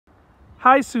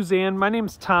Hi Suzanne, my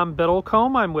name's Tom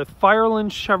Biddlecombe. I'm with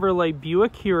Fireland Chevrolet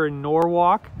Buick here in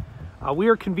Norwalk. We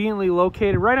are conveniently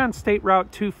located right on State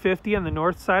Route 250 on the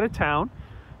north side of town,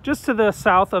 just to the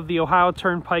south of the Ohio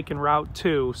Turnpike and Route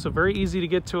 2, so very easy to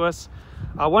get to us.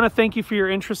 I want to thank you for your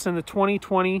interest in the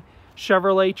 2020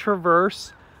 Chevrolet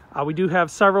Traverse. We do have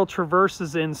several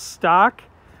Traverses in stock,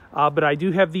 but I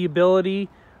do have the ability,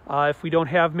 if we don't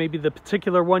have maybe the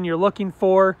particular one you're looking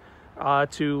for,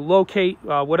 to locate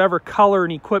whatever color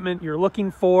and equipment you're looking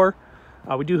for.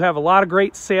 We do have a lot of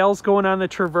great sales going on the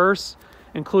Traverse,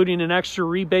 including an extra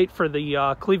rebate for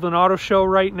the Cleveland Auto Show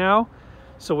right now.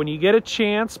 So when you get a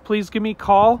chance, please give me a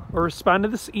call or respond to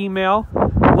this email.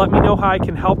 Let me know how I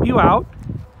can help you out.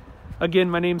 Again,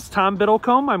 my name's Tom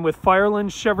Biddlecombe. I'm with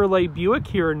Fireland Chevrolet Buick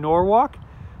here in Norwalk.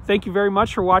 Thank you very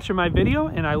much for watching my video,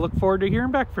 and I look forward to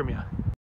hearing back from you.